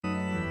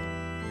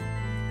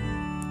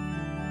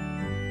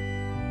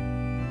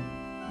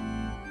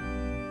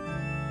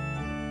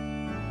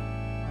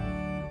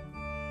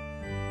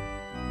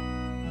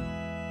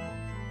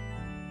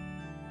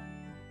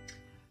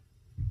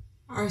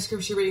Our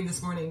scripture reading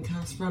this morning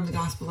comes from the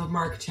Gospel of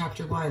Mark,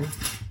 chapter 1.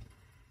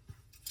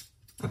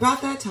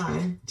 About that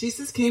time,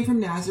 Jesus came from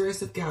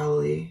Nazareth of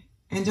Galilee,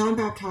 and John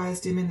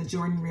baptized him in the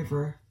Jordan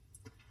River.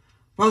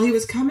 While he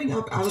was coming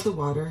up out of the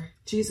water,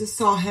 Jesus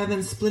saw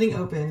heaven splitting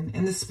open,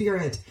 and the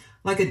Spirit,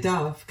 like a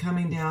dove,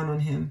 coming down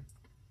on him.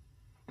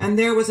 And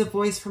there was a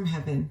voice from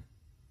heaven,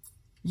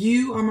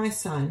 "You are my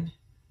Son,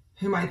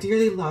 whom I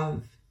dearly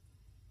love.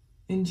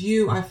 In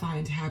you I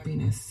find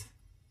happiness."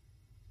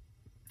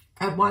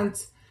 At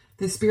once,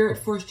 the Spirit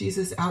forced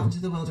Jesus out into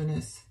the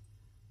wilderness.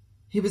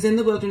 He was in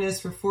the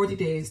wilderness for 40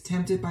 days,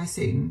 tempted by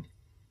Satan.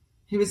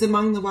 He was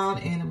among the wild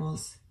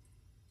animals,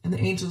 and the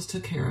angels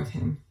took care of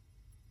him.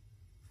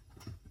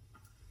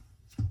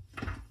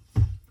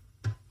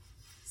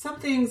 Some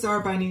things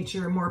are by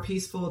nature more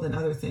peaceful than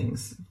other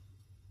things.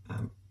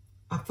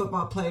 A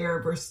football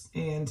player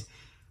and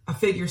a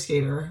figure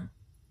skater.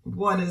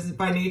 One is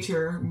by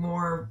nature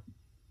more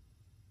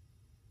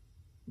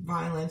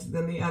violent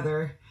than the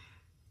other.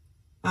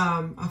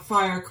 A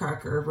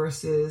firecracker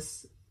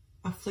versus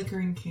a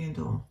flickering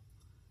candle.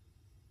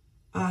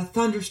 A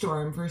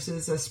thunderstorm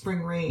versus a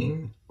spring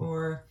rain,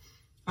 or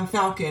a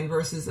falcon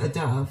versus a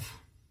dove.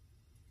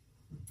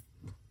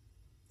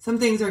 Some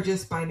things are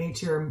just by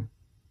nature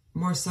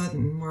more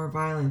sudden, more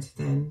violent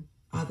than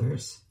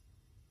others.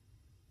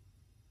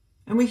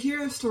 And we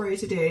hear a story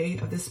today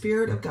of the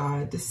Spirit of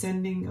God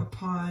descending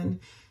upon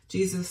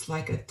Jesus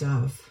like a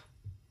dove.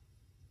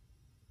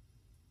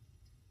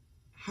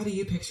 How do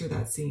you picture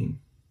that scene?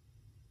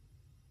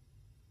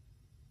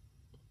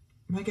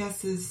 My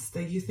guess is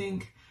that you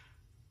think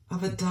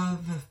of a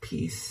dove of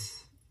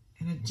peace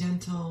and a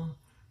gentle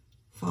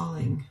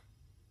falling.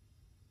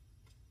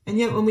 And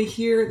yet when we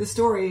hear the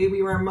story,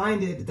 we were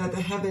reminded that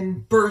the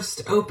heaven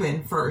burst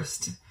open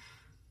first.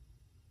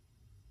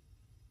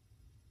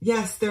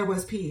 Yes, there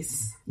was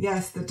peace.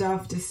 Yes, the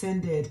dove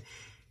descended.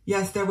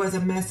 Yes, there was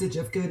a message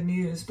of good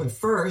news. But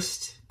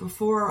first,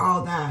 before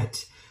all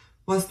that,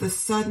 was the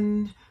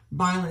sudden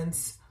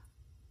violence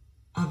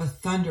of a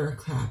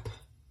thunderclap.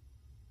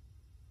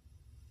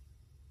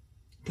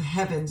 The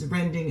heavens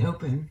rending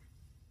open.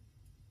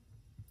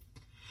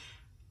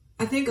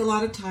 I think a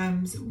lot of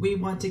times we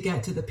want to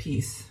get to the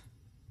peace.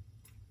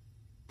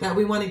 That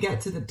we want to get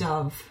to the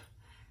dove.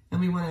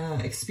 And we want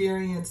to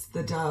experience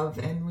the dove.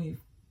 And we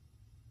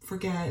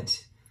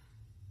forget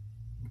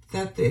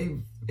that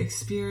the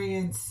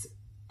experience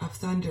of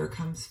thunder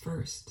comes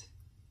first.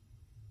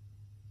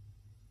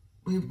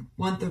 We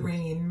want the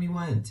rain. We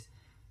want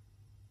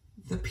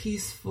the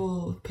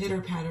peaceful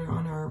pitter-patter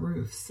on our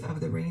roofs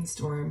of the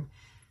rainstorm,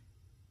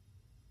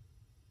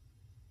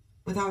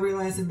 without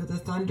realizing that the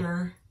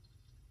thunder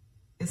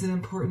is an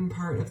important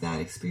part of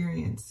that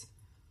experience.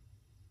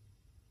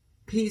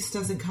 Peace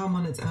doesn't come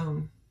on its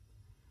own.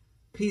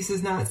 Peace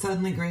is not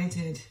suddenly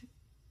granted.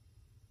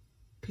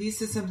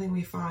 Peace is something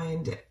we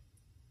find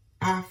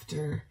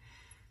after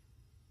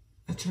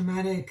a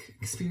traumatic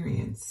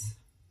experience,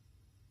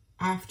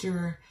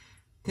 after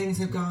things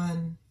have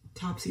gone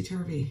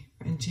topsy-turvy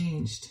and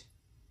changed.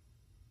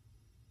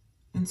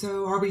 And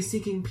so are we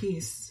seeking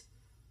peace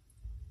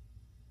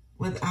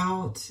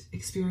without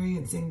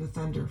experiencing the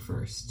thunder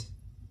first?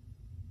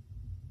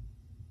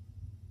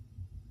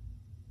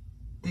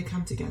 They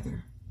come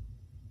together.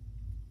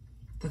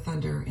 The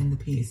thunder and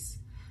the peace.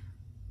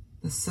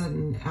 The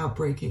sudden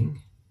outbreaking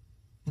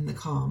and the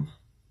calm.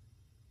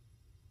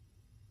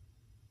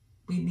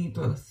 We need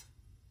both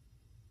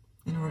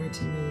in order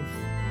to move